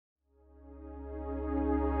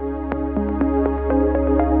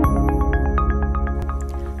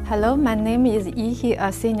Hello, my name is Yi,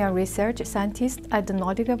 a senior research scientist at the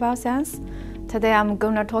Nordic Bioscience. Today I'm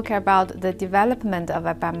going to talk about the development of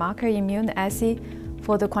a biomarker immunoassay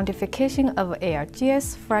for the quantification of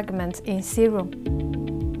ARGS fragments in serum.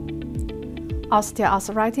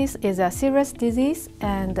 Osteoarthritis is a serious disease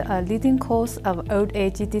and a leading cause of old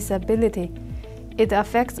age disability. It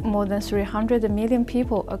affects more than 300 million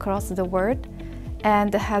people across the world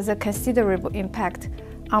and has a considerable impact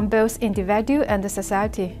on both individual and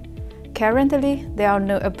society. Currently, there are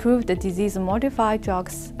no approved disease-modifying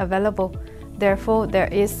drugs available. Therefore, there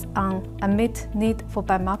is an unmet need for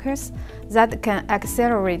biomarkers that can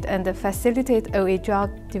accelerate and facilitate OA drug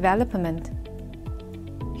development.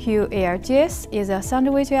 huARGS is a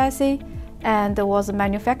sandwich assay and was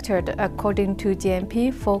manufactured according to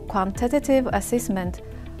GMP for quantitative assessment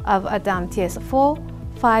of ADAMTS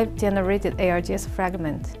 4-5 generated ARGS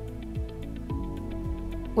fragment.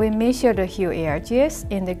 We measured huARGS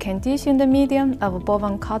in the conditioned medium of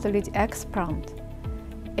bovine cartilage explant.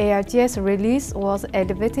 ARGS release was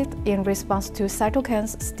elevated in response to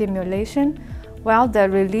cytokines stimulation, while the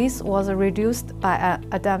release was reduced by an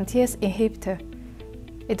ADAMTS inhibitor.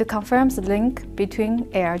 It confirms the link between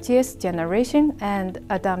ARGS generation and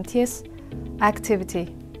ADAMTS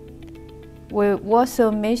activity. We also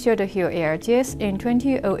measured huARGS in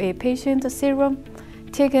 20 OA patient serum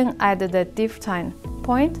taken at the time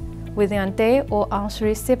point within a day or on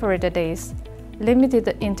 3 separate days.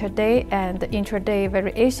 Limited interday and intraday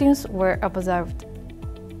variations were observed.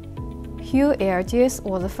 huARGS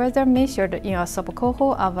was further measured in a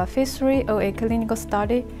subcohort of a phase 3 OA clinical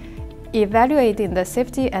study evaluating the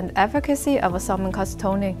safety and efficacy of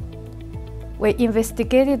oncostatin. We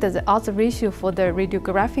investigated the odds ratio for the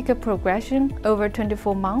radiographic progression over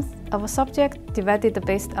 24 months of a subject divided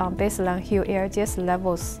based on baseline huARGS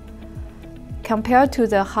levels. Compared to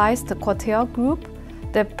the highest quartile group,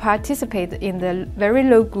 the participants in the very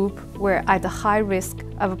low group were at high risk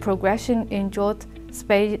of progression in joint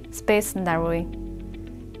space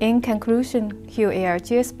narrowing. In conclusion,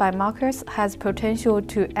 huARGS biomarkers has potential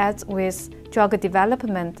to aid with drug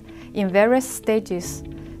development in various stages,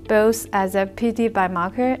 both as a PD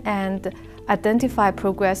biomarker and identify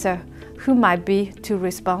progressor who might be to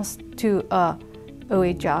respond to a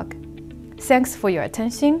OA drug. Thanks for your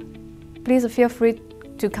attention. Please feel free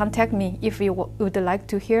to contact me if you would like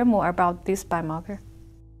to hear more about this biomarker.